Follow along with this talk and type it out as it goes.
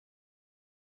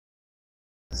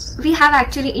We have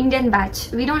actually Indian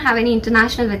batch. We don't have any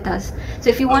international with us. So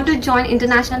if you want to join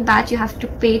international batch, you have to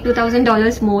pay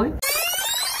 $2,000 more.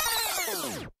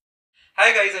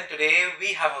 Hi guys, and today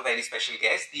we have a very special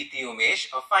guest, Deepti Umesh,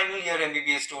 a final year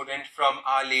MBBS student from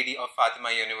Our Lady of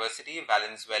Fatima University,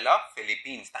 Valenzuela,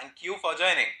 Philippines. Thank you for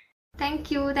joining.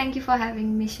 Thank you for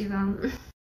having me, Shivam.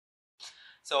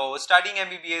 So studying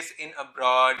MBBS in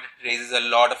abroad raises a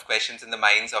lot of questions in the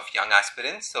minds of young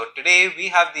aspirants. So today we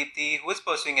have Deepti, who is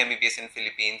pursuing MBBS in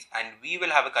Philippines, and we will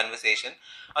have a conversation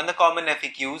on the common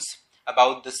FAQs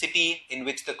about the city in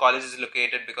which the college is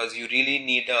located, because you really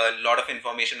need a lot of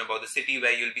information about the city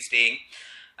where you'll be staying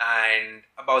and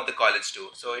about the college too.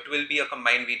 So it will be a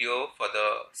combined video for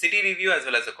the city review as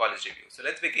well as the college review. So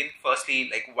let's begin.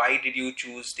 Firstly, why did you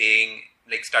choose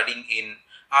studying in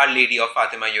Our Lady of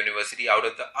Fatima University out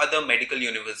of the other medical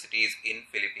universities in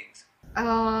Philippines?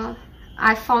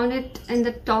 I found it in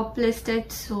the top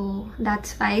listed, so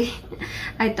that's why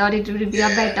I thought it would be a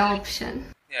better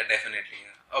option. Yeah, definitely.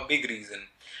 A big reason.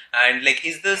 And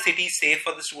is the city safe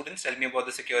for the students? Tell me about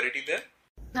the security there.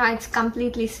 It's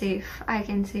completely safe. I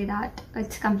can say that.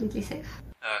 It's completely safe.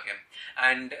 Okay.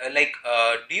 And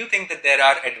do you think that there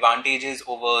are advantages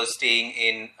over staying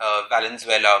in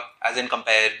Valenzuela as in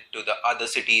compared to the other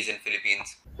cities in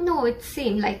Philippines? No, it's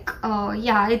same.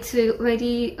 It's a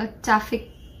very traffic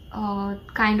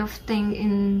kind of thing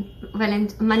in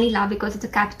Manila because it's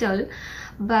the capital.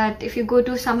 But if you go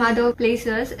to some other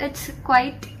places, it's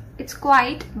quiet.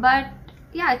 But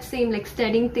yeah, it's same.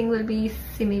 Studying thing will be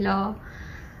similar.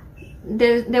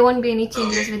 There won't be any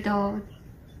changes with the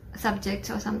subjects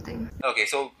or something. Okay,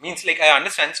 so means I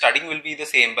understand studying will be the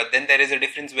same, but then there is a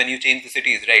difference when you change the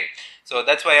cities, right? So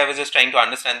that's why I was just trying to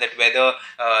understand that whether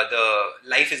the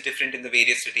life is different in the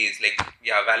various cities,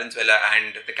 Valenzuela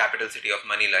and the capital city of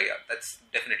Manila. Yeah, that's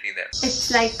definitely there.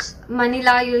 It's like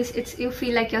Manila, you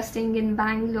feel like you're staying in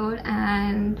Bangalore,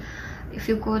 and if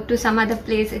you go to some other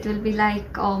place, it will be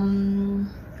like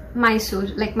Mysore.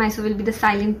 Mysore will be the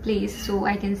silent place, so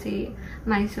I can say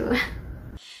Mysore.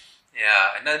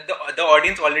 Yeah, now the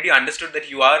audience already understood that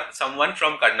you are someone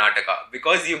from Karnataka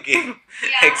because you gave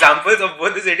examples of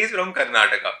both the cities from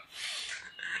Karnataka.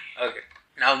 Okay,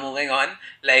 now moving on,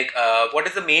 what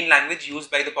is the main language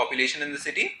used by the population in the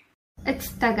city?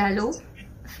 It's Tagalog,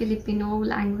 Filipino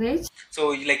language.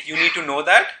 So you need to know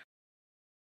that?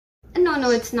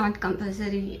 No, it's not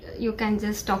compulsory. You can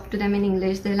just talk to them in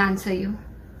English, they'll answer you.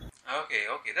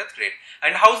 Okay, that's great.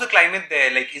 And how's the climate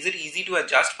there? Is it easy to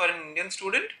adjust for an Indian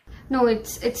student? No,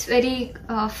 it's very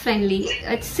friendly.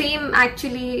 It's same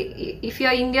actually. If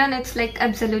you're Indian, it's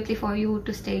absolutely for you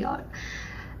to stay out.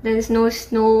 There is no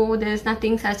snow. There is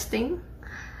nothing such thing.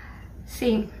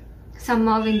 Same,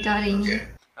 summer, winter, rainy.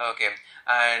 Okay.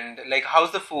 And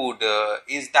how's the food?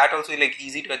 Is that also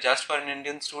easy to adjust for an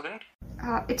Indian student?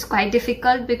 It's quite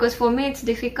difficult because for me it's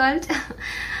difficult.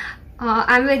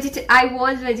 I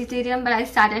was vegetarian, but I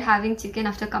started having chicken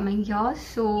after coming here.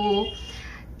 So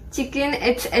chicken,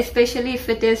 it's especially if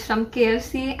it is from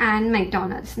KFC and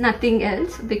McDonald's, nothing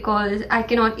else, because I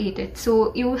cannot eat it.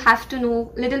 So you have to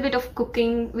know a little bit of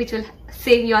cooking, which will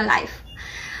save your life.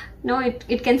 No,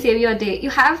 it can save your day.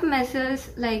 You have messes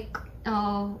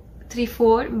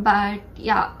 3-4, but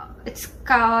yeah, it's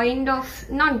kind of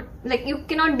not you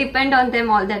cannot depend on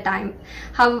them all the time.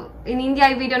 How in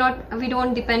India we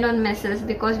don't depend on messes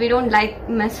because we don't like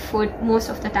mess food most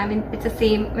of the time. It's the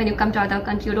same when you come to other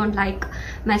country, you don't like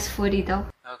mess food either.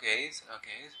 Okay.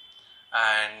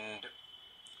 And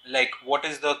what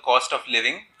is the cost of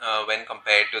living when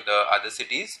compared to the other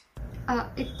cities?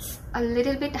 It's a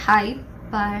little bit high,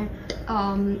 but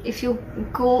if you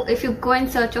go in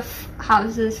search of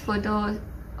houses for the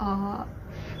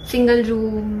single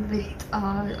room with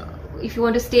if you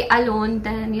want to stay alone,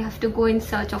 then you have to go in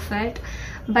search of it.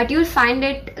 But you'll find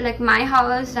it my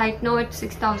house right now it's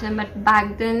 6,000, but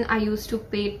back then I used to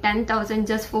pay 10,000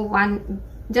 just for one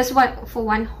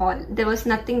hall. There was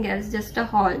nothing else, just a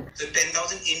hall. So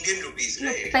 10,000 Indian rupees,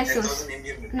 right? Pesos. 10,000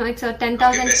 Indian rupees. No, it's a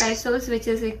 10,000 pesos, which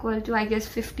is equal to I guess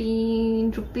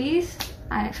 15 rupees,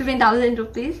 15,000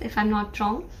 rupees if I'm not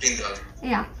wrong. 15,000.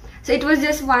 Yeah. So it was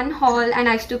just one hall and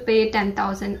I used to pay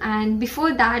 10,000. And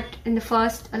before that, in the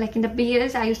first, in the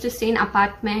BS, I used to stay in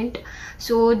apartment.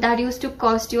 So that used to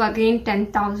cost you again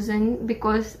 10,000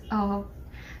 because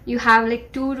you have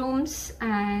 2 rooms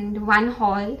and 1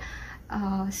 hall.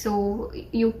 So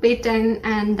you pay 10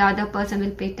 and the other person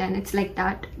will pay 10. It's like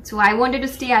that. So I wanted to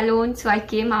stay alone. So I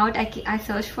came out, I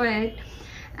searched for it.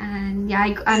 And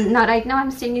yeah, right now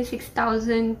I'm staying in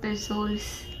 6,000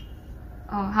 pesos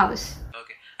house.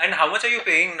 Okay. And how much are you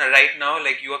paying right now?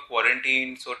 You are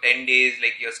quarantined, so 10 days,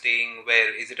 you're staying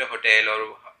where? Is it a hotel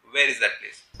or Where is that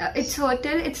place? It's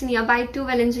hotel. It's nearby to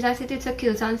Valenzuela City. It's a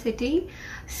Quezon city.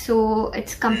 So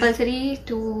it's compulsory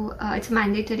to, it's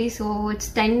mandatory. So it's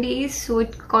 10 days. So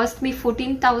it cost me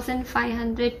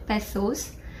 14,500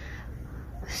 pesos.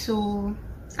 So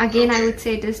again, I would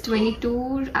say it is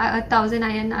 22,000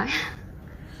 INR.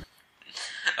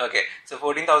 Okay, so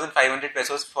 14,500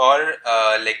 pesos for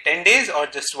like 10 days or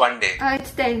just one day?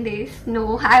 It's 10 days.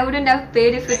 No, I wouldn't have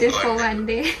paid if it is for one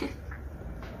day.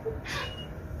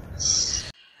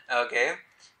 Okay,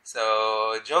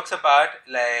 so jokes apart,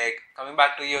 like coming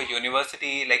back to your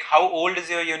university, like how old is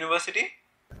your university?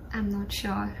 I'm not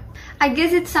sure. I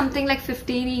guess it's something like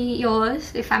 15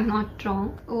 years, if I'm not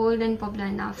wrong. Old and popular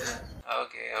enough.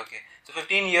 Okay. So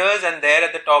 15 years and they're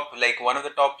at the top, like one of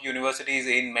the top universities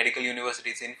in medical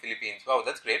universities in Philippines. Wow,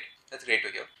 that's great. That's great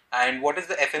to hear. And what is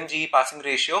the FMGE passing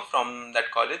ratio from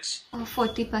that college?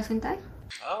 40%.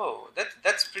 Oh,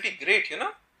 that's pretty great, you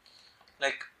know?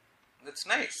 Like, that's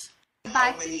nice.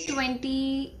 Back in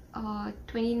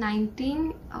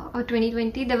 2019 or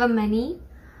 2020, there were many.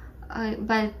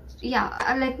 But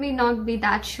yeah, let me not be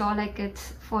that sure, like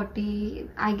it's 40,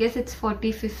 I guess it's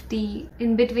 40, 50,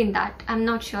 in between that. I'm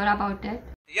not sure about it.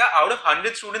 Yeah, out of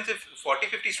 100 students, if 40,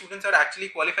 50 students are actually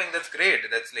qualifying, that's great.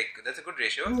 That's a good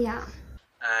ratio. Yeah.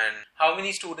 And how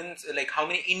many students, like how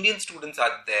many Indian students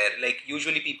are there? Like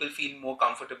usually people feel more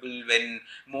comfortable when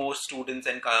more students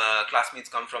and classmates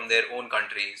come from their own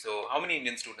country. So how many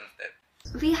Indian students there?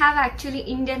 We have actually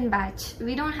Indian batch.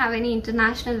 We don't have any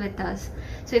international with us.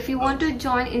 So if you want to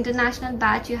join international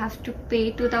batch, you have to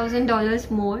pay $2,000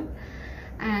 more.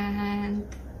 And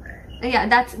yeah,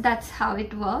 that's how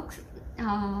it works.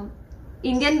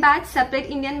 Indian batch,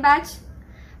 separate Indian batch,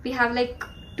 we have like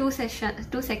two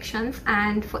sections,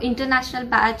 and for international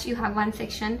batch you have one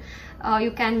section. You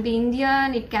can be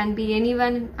Indian, it can be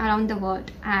anyone around the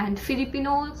world. And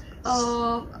Filipino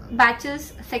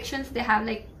batches, sections, they have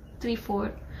like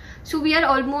 3-4. So we are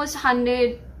almost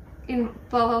 100 in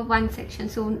per one section,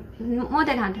 so more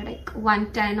than 100, like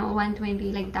 110 or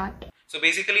 120, like that. So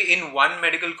basically in one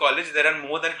medical college there are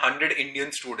more than 100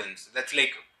 Indian students. That's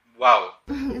like, wow.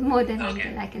 More than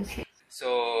 100, I can say.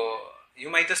 So you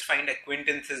might just find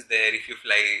acquaintances there. If you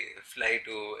fly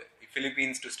to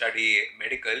Philippines to study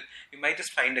medical, you might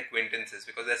just find acquaintances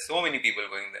because there's so many people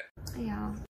going there.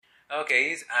 Yeah.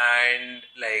 Okay, and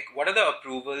like what are the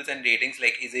approvals and ratings?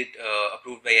 Like, is it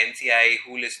approved by NCI?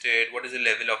 Who listed? What is the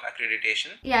level of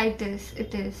accreditation? Yeah, it is.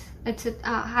 It's a,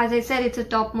 as I said, it's a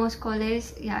topmost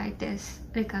college. Yeah, it is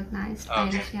recognized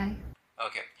by NCI.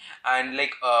 Okay, and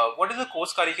like what is the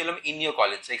course curriculum in your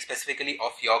college, like specifically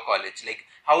of your college? Like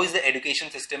how is the education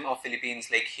system of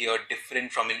Philippines like here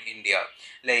different from in India?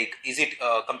 Like is it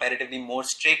comparatively more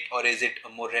strict or is it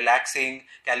more relaxing?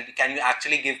 Can you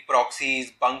actually give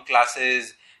proxies, bunk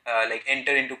classes, like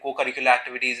enter into co-curricular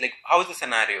activities? Like how is the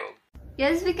scenario?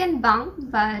 Yes, we can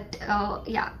bunk, but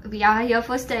yeah, we are here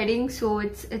for studying, so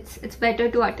it's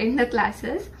better to attend the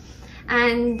classes.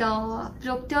 And the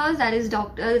proctors, that is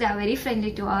doctors, they are very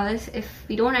friendly to us. If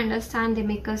we don't understand, they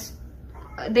make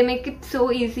it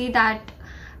so easy that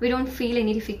we don't feel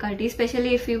any difficulty,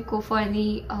 especially if you go for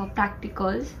any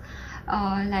practicals,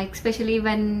 like especially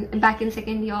when back in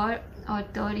second year or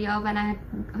third year when I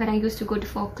used to go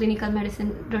for clinical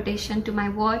medicine rotation to my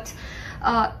wards.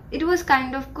 It was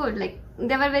kind of good, like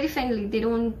they were very friendly. They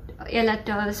don't yell at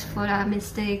us for our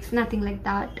mistakes, nothing like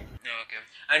that. Okay.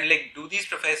 And like, do these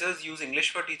professors use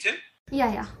English for teaching?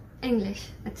 Yeah,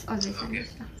 English. It's always English.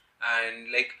 Yeah. And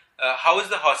like, how is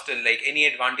the hostel? Like, any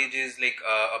advantages like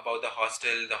about the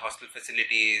hostel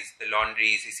facilities, the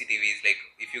laundry, CCTVs? Like,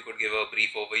 if you could give a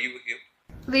brief overview.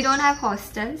 We don't have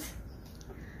hostels.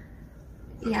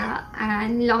 Okay. Yeah,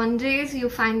 and laundries, you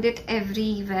find it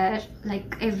everywhere,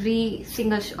 like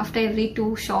after every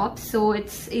 2 shops, so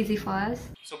it's easy for us.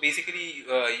 So basically,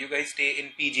 you guys stay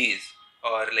in PGs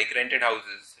or like rented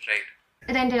houses, right?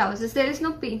 Rented houses. There is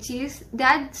no PGs. There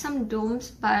are some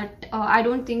dorms, but I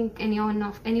don't think anyone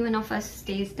of us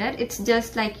stays there. It's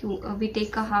just like we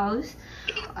take a house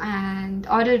and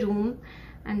or a room,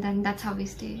 and then that's how we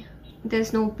stay.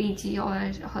 There's no PG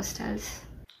or hostels.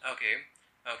 Okay.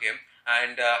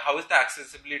 And how is the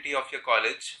accessibility of your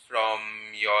college from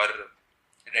your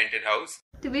rented house?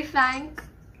 To be frank,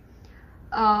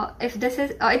 if this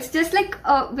is, it's just like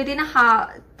within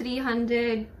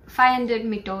 300-500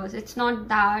 meters. It's not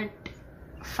that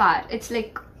far. It's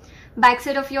like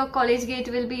backside of your college gate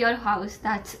will be your house.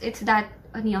 It's that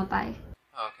nearby.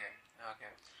 Okay.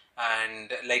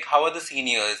 And like, how are the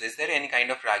seniors? Is there any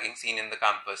kind of ragging scene in the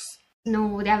campus?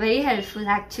 No, they are very helpful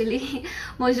actually.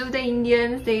 Most of the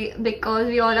Indians, because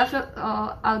we all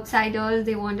are outsiders,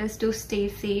 they want us to stay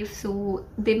safe. So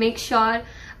they make sure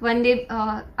when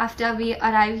after we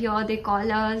arrive here, they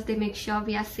call us. They make sure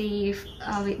we are safe.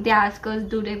 They ask us,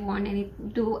 do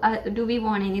we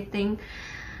want anything?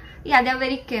 Yeah, they're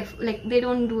very careful. Like they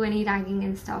don't do any ragging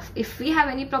and stuff. If we have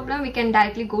any problem, we can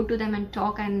directly go to them and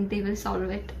talk, and they will solve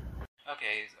it.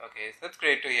 Okay, so that's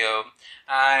great to hear.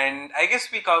 And I guess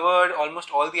we covered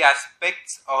almost all the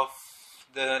aspects of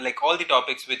all the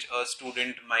topics which a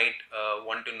student might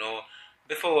want to know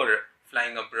before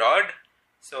flying abroad.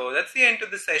 So that's the end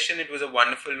of the session. It was a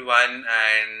wonderful one,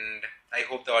 and I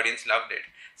hope the audience loved it.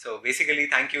 So basically,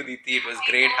 thank you, Deepti. It was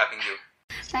great having you.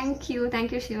 Thank you,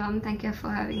 Shivam. Thank you for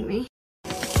having me.